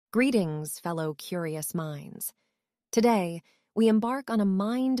Greetings, fellow curious minds. Today, we embark on a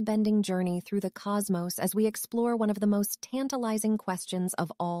mind-bending journey through the cosmos as we explore one of the most tantalizing questions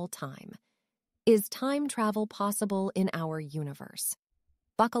of all time. Is time travel possible in our universe?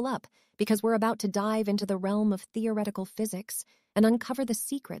 Buckle up, because we're about to dive into the realm of theoretical physics and uncover the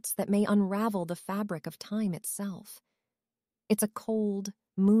secrets that may unravel the fabric of time itself. It's a cold,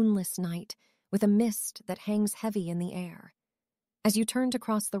 moonless night with a mist that hangs heavy in the air. As you turn to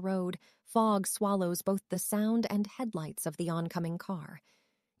cross the road, fog swallows both the sound and headlights of the oncoming car.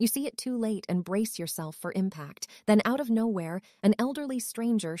 You see it too late and brace yourself for impact. Then out of nowhere, an elderly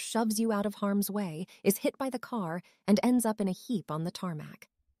stranger shoves you out of harm's way, is hit by the car, and ends up in a heap on the tarmac.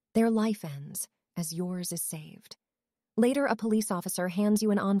 Their life ends, as yours is saved. Later, a police officer hands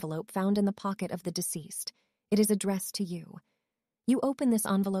you an envelope found in the pocket of the deceased. It is addressed to you. You open this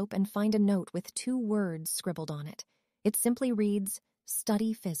envelope and find a note with 2 words scribbled on it. It simply reads,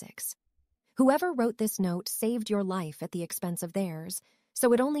 "Study physics." Whoever wrote this note saved your life at the expense of theirs,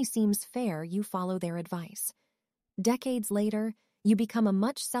 so it only seems fair you follow their advice. Decades later, you become a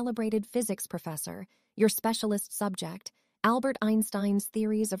much-celebrated physics professor, your specialist subject, Albert Einstein's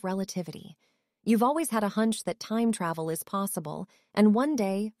theories of relativity. You've always had a hunch that time travel is possible, and one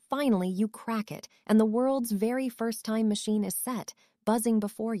day, finally, you crack it, and the world's very first time machine is set, buzzing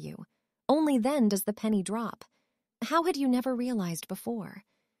before you. Only then does the penny drop. How had you never realized before?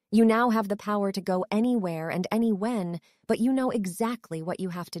 You now have the power to go anywhere and anywhen, but you know exactly what you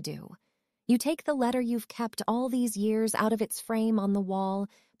have to do. You take the letter you've kept all these years out of its frame on the wall,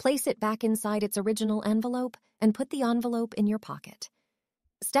 place it back inside its original envelope, and put the envelope in your pocket.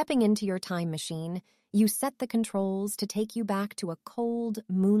 Stepping into your time machine, you set the controls to take you back to a cold,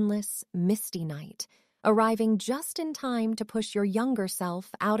 moonless, misty night, arriving just in time to push your younger self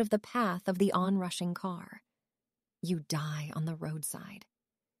out of the path of the onrushing car. You die on the roadside.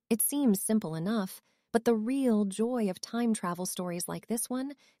 It seems simple enough, but the real joy of time travel stories like this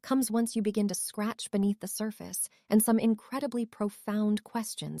one comes once you begin to scratch beneath the surface and some incredibly profound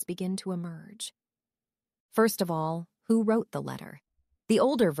questions begin to emerge. First of all, who wrote the letter? The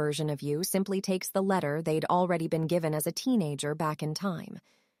older version of you simply takes the letter they'd already been given as a teenager back in time.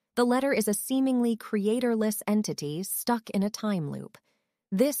 The letter is a seemingly creatorless entity stuck in a time loop.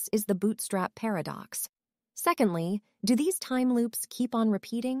 This is the bootstrap paradox. Secondly, do these time loops keep on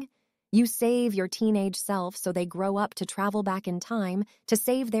repeating? You save your teenage self so they grow up to travel back in time to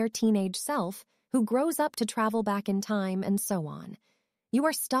save their teenage self, who grows up to travel back in time, and so on. You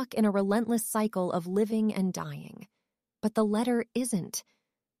are stuck in a relentless cycle of living and dying. But the letter isn't.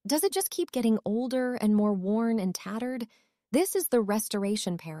 Does it just keep getting older and more worn and tattered? This is the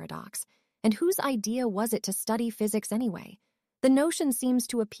restoration paradox. And whose idea was it to study physics anyway? The notion seems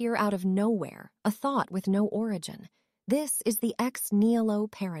to appear out of nowhere, a thought with no origin. This is the ex nihilo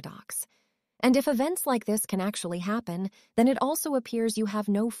paradox. And if events like this can actually happen, then it also appears you have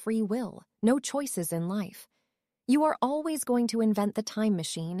no free will, no choices in life. You are always going to invent the time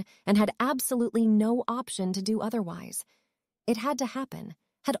machine and had absolutely no option to do otherwise. It had to happen,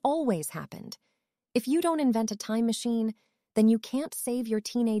 had always happened. If you don't invent a time machine, then you can't save your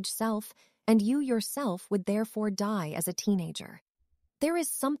teenage self, and you yourself would therefore die as a teenager. There is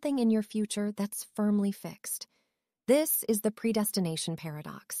something in your future that's firmly fixed. This is the predestination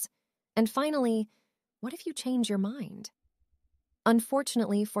paradox. And finally, what if you change your mind?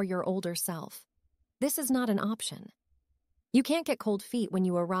 Unfortunately for your older self, this is not an option. You can't get cold feet when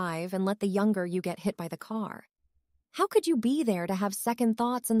you arrive and let the younger you get hit by the car. How could you be there to have second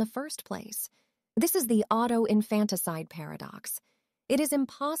thoughts in the first place? This is the auto-infanticide paradox. It is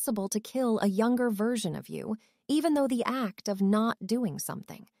impossible to kill a younger version of you, even though the act of not doing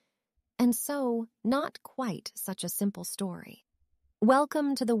something. And so, not quite such a simple story.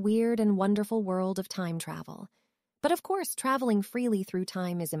 Welcome to the weird and wonderful world of time travel. But of course, traveling freely through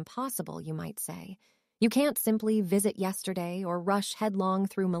time is impossible, you might say. You can't simply visit yesterday or rush headlong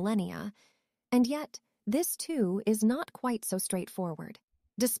through millennia. And yet, this too is not quite so straightforward.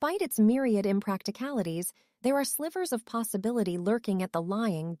 Despite its myriad impracticalities, there are slivers of possibility lurking at the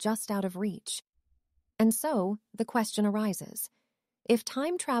lying just out of reach. And so, the question arises. If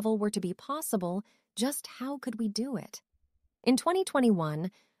time travel were to be possible, just how could we do it? In 2021,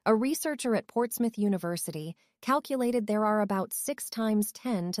 a researcher at Portsmouth University calculated there are about 6 times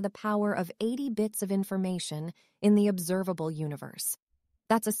 10 to the power of 80 bits of information in the observable universe.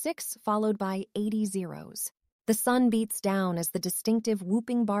 That's a 6 followed by 80 zeros. The sun beats down as the distinctive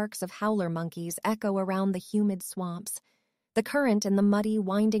whooping barks of howler monkeys echo around the humid swamps. The current in the muddy,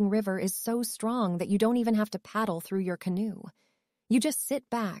 winding river is so strong that you don't even have to paddle through your canoe. You just sit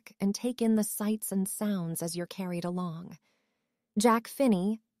back and take in the sights and sounds as you're carried along. Jack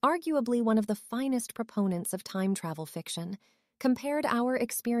Finney, arguably one of the finest proponents of time travel fiction, compared our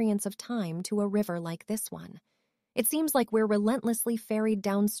experience of time to a river like this one. It seems like we're relentlessly ferried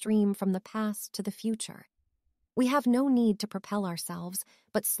downstream from the past to the future. We have no need to propel ourselves,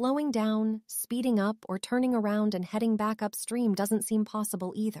 but slowing down, speeding up, or turning around and heading back upstream doesn't seem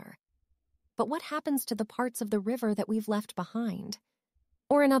possible either. But what happens to the parts of the river that we've left behind?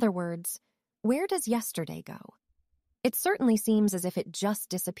 Or in other words, where does yesterday go? It certainly seems as if it just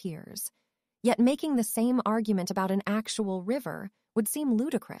disappears. Yet making the same argument about an actual river would seem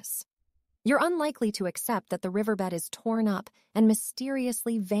ludicrous. You're unlikely to accept that the riverbed is torn up and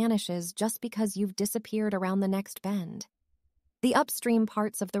mysteriously vanishes just because you've disappeared around the next bend. The upstream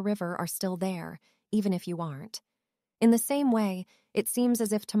parts of the river are still there, even if you aren't. In the same way, it seems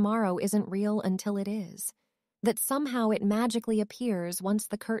as if tomorrow isn't real until it is, that somehow it magically appears once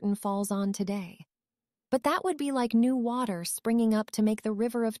the curtain falls on today. But that would be like new water springing up to make the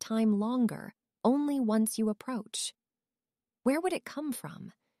river of time longer, only once you approach. Where would it come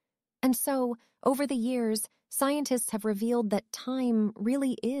from? And so, over the years, scientists have revealed that time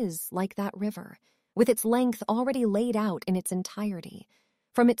really is like that river, with its length already laid out in its entirety,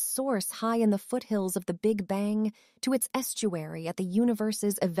 from its source high in the foothills of the Big Bang to its estuary at the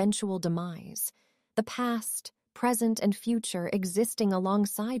universe's eventual demise, the past, present, and future existing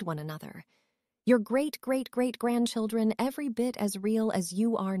alongside one another. Your great-great-great-grandchildren every bit as real as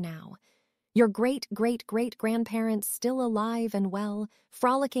you are now. Your great-great-great-grandparents still alive and well,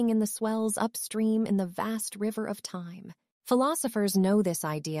 frolicking in the swells upstream in the vast river of time. Philosophers know this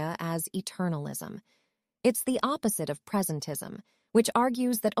idea as eternalism. It's the opposite of presentism, which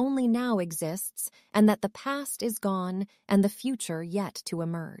argues that only now exists and that the past is gone and the future yet to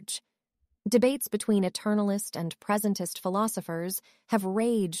emerge. Debates between eternalist and presentist philosophers have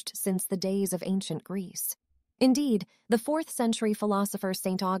raged since the days of ancient Greece. Indeed, the 4th-century philosopher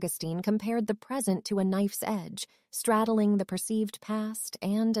St. Augustine compared the present to a knife's edge, straddling the perceived past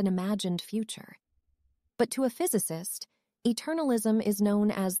and an imagined future. But to a physicist, eternalism is known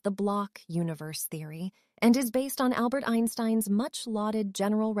as the block universe theory and is based on Albert Einstein's much-lauded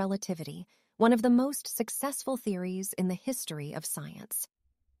general relativity, one of the most successful theories in the history of science.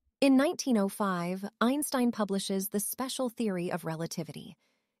 In 1905, Einstein publishes the special theory of relativity.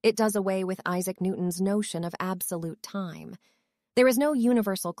 It does away with Isaac Newton's notion of absolute time. There is no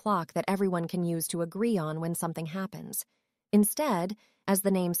universal clock that everyone can use to agree on when something happens. Instead, as the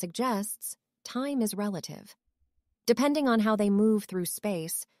name suggests, time is relative. Depending on how they move through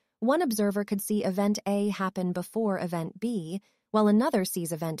space, one observer could see event A happen before event B, while another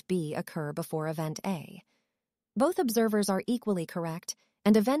sees event B occur before event A. Both observers are equally correct,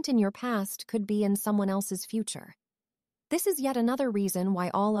 and event in your past could be in someone else's future. This is yet another reason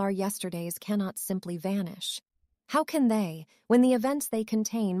why all our yesterdays cannot simply vanish. How can they, when the events they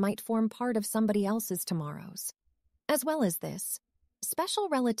contain might form part of somebody else's tomorrows? As well as this, special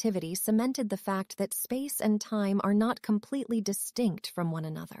relativity cemented the fact that space and time are not completely distinct from one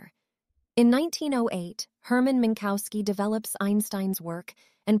another. In 1908, Hermann Minkowski develops Einstein's work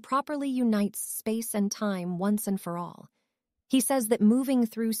and properly unites space and time once and for all. He says that moving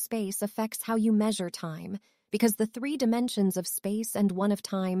through space affects how you measure time, because the 3 dimensions of space and one of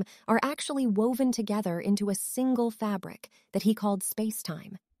time are actually woven together into a single fabric that he called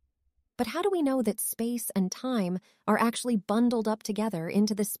spacetime. But how do we know that space and time are actually bundled up together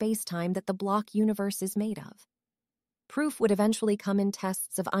into the spacetime that the block universe is made of? Proof would eventually come in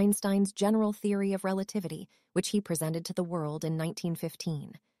tests of Einstein's general theory of relativity, which he presented to the world in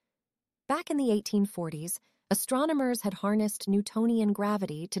 1915. Back in the 1840s, astronomers had harnessed Newtonian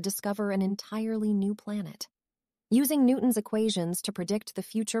gravity to discover an entirely new planet. Using Newton's equations to predict the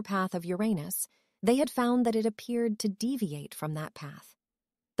future path of Uranus, they had found that it appeared to deviate from that path.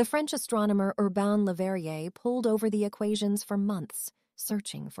 The French astronomer Urbain Le Verrier pulled over the equations for months,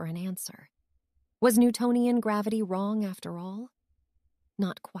 searching for an answer. Was Newtonian gravity wrong after all?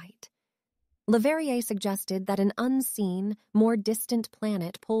 Not quite. Le Verrier suggested that an unseen, more distant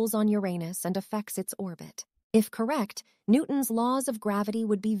planet pulls on Uranus and affects its orbit. If correct, Newton's laws of gravity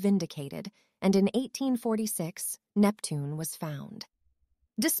would be vindicated, and in 1846, Neptune was found.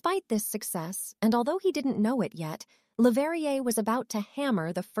 Despite this success, and although he didn't know it yet, Le Verrier was about to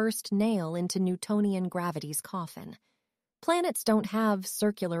hammer the first nail into Newtonian gravity's coffin. Planets don't have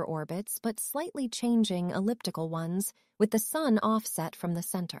circular orbits, but slightly changing elliptical ones, with the sun offset from the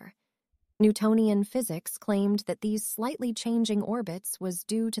center. Newtonian physics claimed that these slightly changing orbits was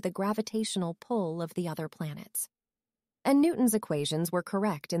due to the gravitational pull of the other planets. And Newton's equations were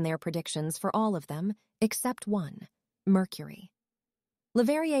correct in their predictions for all of them, except one, Mercury. Le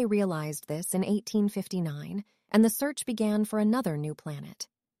Verrier realized this in 1859, and the search began for another new planet,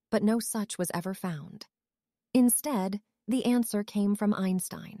 but no such was ever found. Instead, the answer came from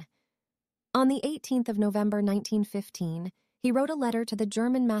Einstein. On the 18th of November 1915, he wrote a letter to the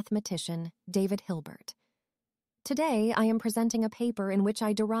German mathematician David Hilbert. Today, I am presenting a paper in which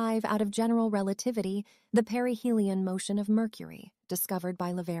I derive out of general relativity the perihelion motion of Mercury, discovered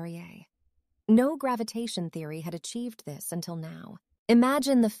by Leverrier. No gravitation theory had achieved this until now.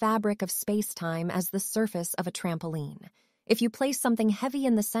 Imagine the fabric of spacetime as the surface of a trampoline. If you place something heavy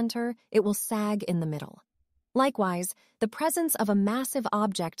in the center, it will sag in the middle. Likewise, the presence of a massive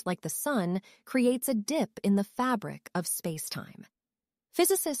object like the sun creates a dip in the fabric of spacetime.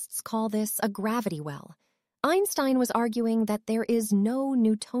 Physicists call this a gravity well. Einstein was arguing that there is no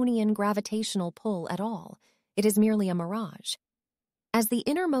Newtonian gravitational pull at all. It is merely a mirage. As the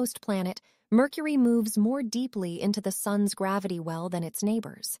innermost planet, Mercury moves more deeply into the sun's gravity well than its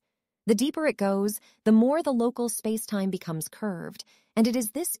neighbors. The deeper it goes, the more the local spacetime becomes curved, and it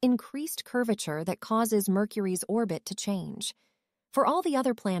is this increased curvature that causes Mercury's orbit to change. For all the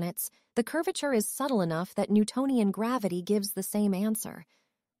other planets, the curvature is subtle enough that Newtonian gravity gives the same answer.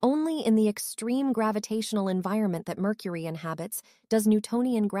 Only in the extreme gravitational environment that Mercury inhabits does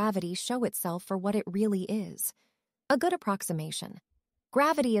Newtonian gravity show itself for what it really is. A good approximation.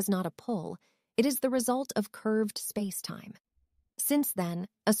 Gravity is not a pull, it is the result of curved spacetime. Since then,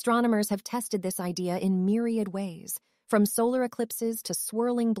 astronomers have tested this idea in myriad ways, from solar eclipses to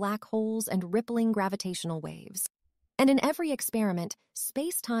swirling black holes and rippling gravitational waves. And in every experiment,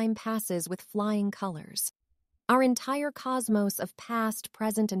 space-time passes with flying colors. Our entire cosmos of past,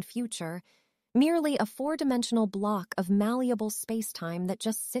 present, and future, merely a four-dimensional block of malleable space-time that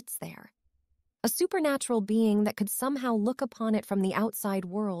just sits there. A supernatural being that could somehow look upon it from the outside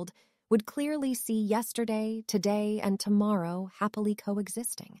world would clearly see yesterday, today, and tomorrow happily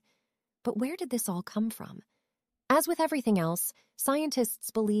coexisting. But where did this all come from? As with everything else,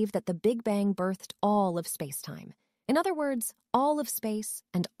 scientists believe that the Big Bang birthed all of space-time. In other words, all of space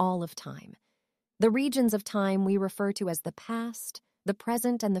and all of time. The regions of time we refer to as the past, the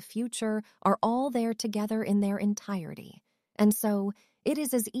present, and the future are all there together in their entirety. And so, it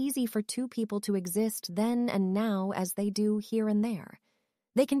is as easy for two people to exist then and now as they do here and there.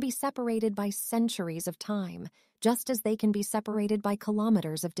 They can be separated by centuries of time, just as they can be separated by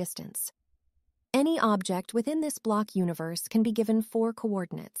kilometers of distance. Any object within this block universe can be given 4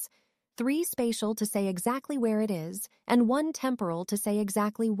 coordinates, 3 spatial to say exactly where it is, and 1 temporal to say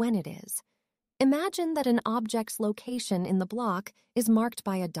exactly when it is. Imagine that an object's location in the block is marked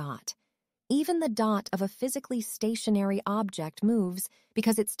by a dot. Even the dot of a physically stationary object moves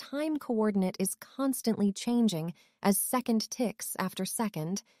because its time coordinate is constantly changing as second ticks after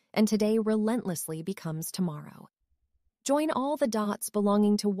second, and today relentlessly becomes tomorrow. Join all the dots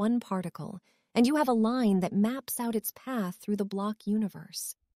belonging to one particle, and you have a line that maps out its path through the block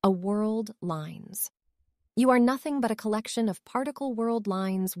universe. A world lines. You are nothing but a collection of particle world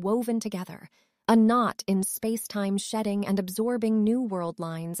lines woven together, a knot in space-time shedding and absorbing new world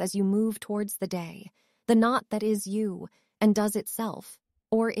lines as you move towards the day, the knot that is you and does itself,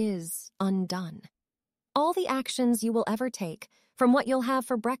 or is undone. All the actions you will ever take, from what you'll have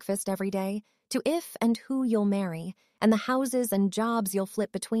for breakfast every day, to if and who you'll marry, and the houses and jobs you'll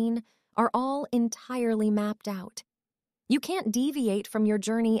flip between, are all entirely mapped out. You can't deviate from your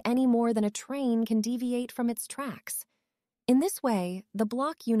journey any more than a train can deviate from its tracks. In this way, the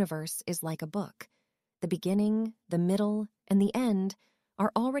block universe is like a book. The beginning, the middle, and the end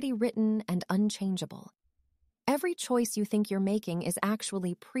are already written and unchangeable. Every choice you think you're making is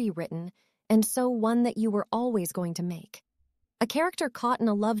actually pre-written, and so one that you were always going to make. A character caught in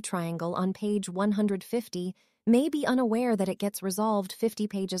a love triangle on page 150 may be unaware that it gets resolved 50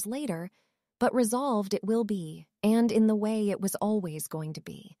 pages later, but resolved it will be, and in the way it was always going to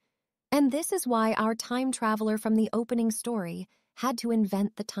be. And this is why our time traveler from the opening story had to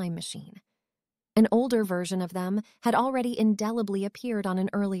invent the time machine. An older version of them had already indelibly appeared on an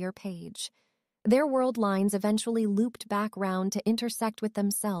earlier page. Their world lines eventually looped back round to intersect with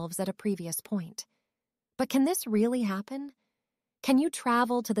themselves at a previous point. But can this really happen? Can you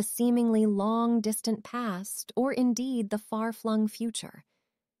travel to the seemingly long-distant past, or indeed the far-flung future?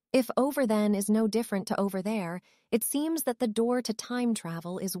 If over then is no different to over there, it seems that the door to time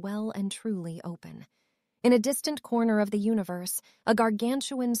travel is well and truly open. In a distant corner of the universe, a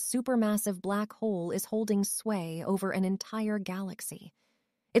gargantuan supermassive black hole is holding sway over an entire galaxy.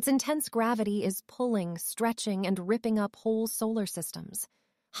 Its intense gravity is pulling, stretching, and ripping up whole solar systems.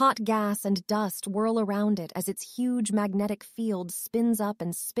 Hot gas and dust whirl around it as its huge magnetic field spins up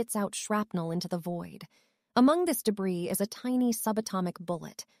and spits out shrapnel into the void. Among this debris is a tiny subatomic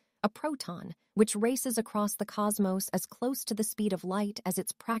bullet, a proton, which races across the cosmos as close to the speed of light as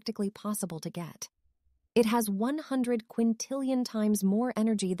it's practically possible to get. It has 100 quintillion times more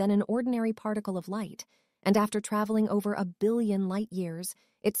energy than an ordinary particle of light, and after traveling over 1 billion light-years,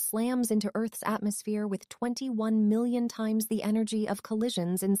 it slams into Earth's atmosphere with 21 million times the energy of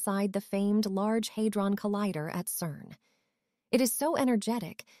collisions inside the famed Large Hadron Collider at CERN. It is so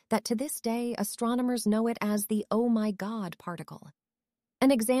energetic that to this day astronomers know it as the "oh my god" particle. An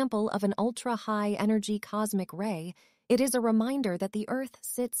example of an ultra-high energy cosmic ray, it is a reminder that the Earth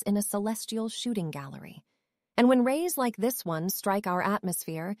sits in a celestial shooting gallery. And when rays like this one strike our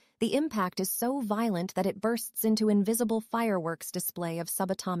atmosphere, the impact is so violent that it bursts into invisible fireworks display of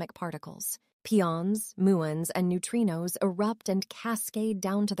subatomic particles. Pions, muons, and neutrinos erupt and cascade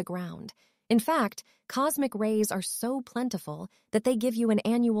down to the ground. In fact, cosmic rays are so plentiful that they give you an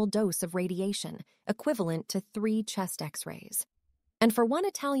annual dose of radiation, equivalent to 3 chest X-rays. And for one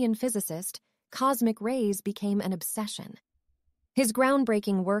Italian physicist, cosmic rays became an obsession. His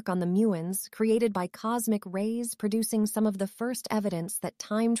groundbreaking work on the muons, created by cosmic rays producing some of the first evidence that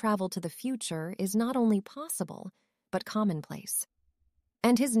time travel to the future is not only possible, but commonplace.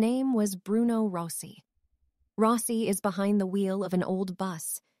 And his name was Bruno Rossi. Rossi is behind the wheel of an old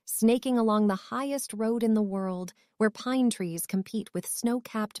bus, snaking along the highest road in the world where pine trees compete with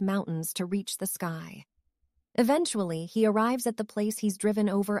snow-capped mountains to reach the sky. Eventually, he arrives at the place he's driven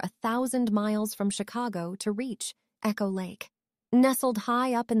over 1,000 miles from Chicago to reach, Echo Lake. Nestled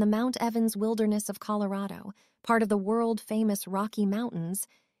high up in the Mount Evans wilderness of Colorado, part of the world-famous Rocky Mountains,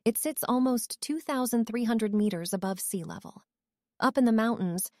 it sits almost 2,300 meters above sea level. Up in the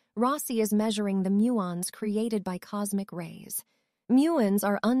mountains, Rossi is measuring the muons created by cosmic rays. Muons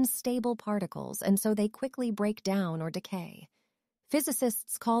are unstable particles, and so they quickly break down or decay.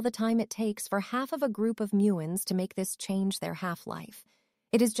 Physicists call the time it takes for half of a group of muons to make this change their half-life.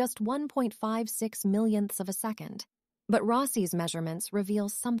 It is just 1.56 millionths of a second. But Rossi's measurements reveal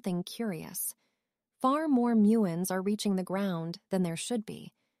something curious. Far more muons are reaching the ground than there should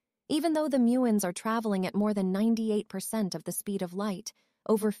be. Even though the muons are traveling at more than 98% of the speed of light,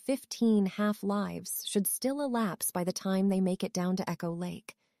 over 15 half-lives should still elapse by the time they make it down to Echo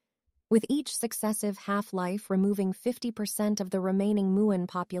Lake. With each successive half-life removing 50% of the remaining muon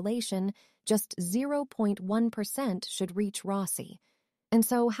population, just 0.1% should reach Rossi. And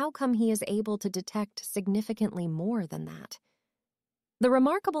so how come he is able to detect significantly more than that? The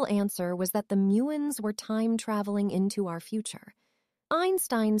remarkable answer was that the muons were time traveling into our future.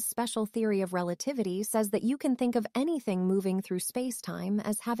 Einstein's special theory of relativity says that you can think of anything moving through spacetime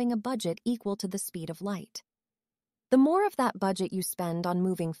as having a budget equal to the speed of light. The more of that budget you spend on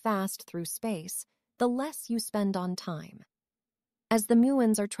moving fast through space, the less you spend on time. As the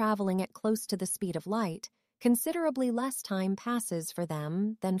muons are traveling at close to the speed of light, considerably less time passes for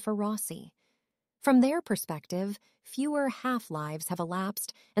them than for Rossi. From their perspective, fewer half-lives have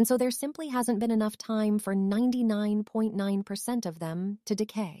elapsed, and so there simply hasn't been enough time for 99.9% of them to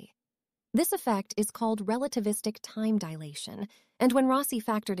decay. This effect is called relativistic time dilation, and when Rossi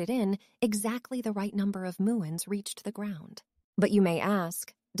factored it in, exactly the right number of muons reached the ground. But you may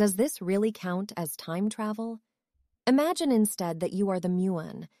ask, does this really count as time travel? Imagine instead that you are the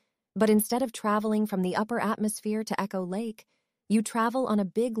muon, but instead of traveling from the upper atmosphere to Echo Lake, you travel on a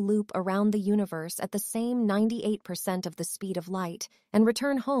big loop around the universe at the same 98% of the speed of light and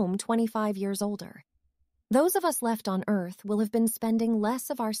return home 25 years older. Those of us left on Earth will have been spending less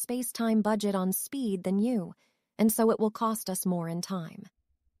of our space-time budget on speed than you, and so it will cost us more in time.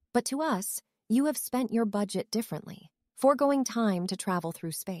 But to us, you have spent your budget differently, foregoing time to travel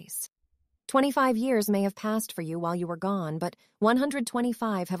through space. 25 years may have passed for you while you were gone, but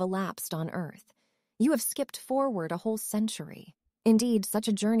 125 have elapsed on Earth. You have skipped forward a whole century. Indeed, such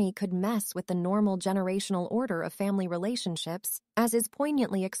a journey could mess with the normal generational order of family relationships, as is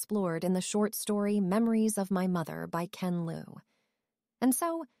poignantly explored in the short story Memories of My Mother by Ken Liu. And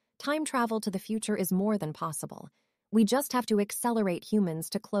so, time travel to the future is more than possible. We just have to accelerate humans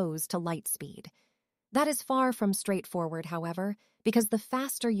to close to light speed. That is far from straightforward, however, because the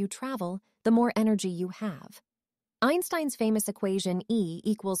faster you travel, the more energy you have. Einstein's famous equation E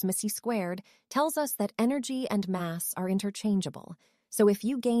equals mc squared tells us that energy and mass are interchangeable, so if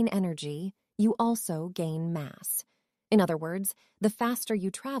you gain energy, you also gain mass. In other words, the faster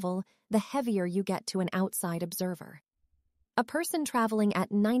you travel, the heavier you get to an outside observer. A person traveling at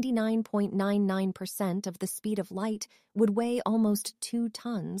 99.99% of the speed of light would weigh almost 2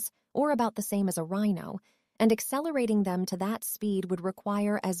 tons, or about the same as a rhino, and accelerating them to that speed would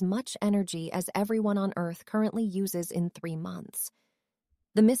require as much energy as everyone on Earth currently uses in 3 months.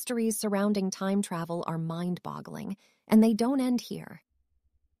 The mysteries surrounding time travel are mind-boggling, and they don't end here.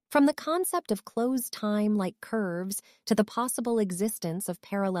 From the concept of closed time like curves to the possible existence of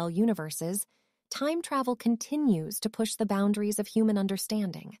parallel universes, time travel continues to push the boundaries of human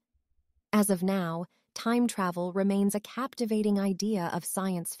understanding. As of now, time travel remains a captivating idea of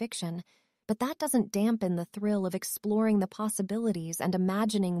science fiction, but that doesn't dampen the thrill of exploring the possibilities and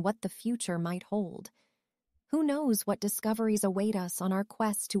imagining what the future might hold. Who knows what discoveries await us on our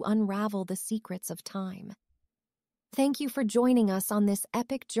quest to unravel the secrets of time? Thank you for joining us on this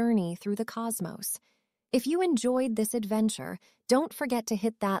epic journey through the cosmos. If you enjoyed this adventure, don't forget to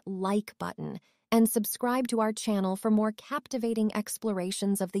hit that like button and subscribe to our channel for more captivating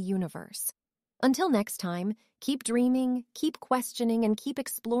explorations of the universe. Until next time, keep dreaming, keep questioning, and keep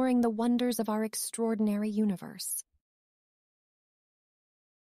exploring the wonders of our extraordinary universe.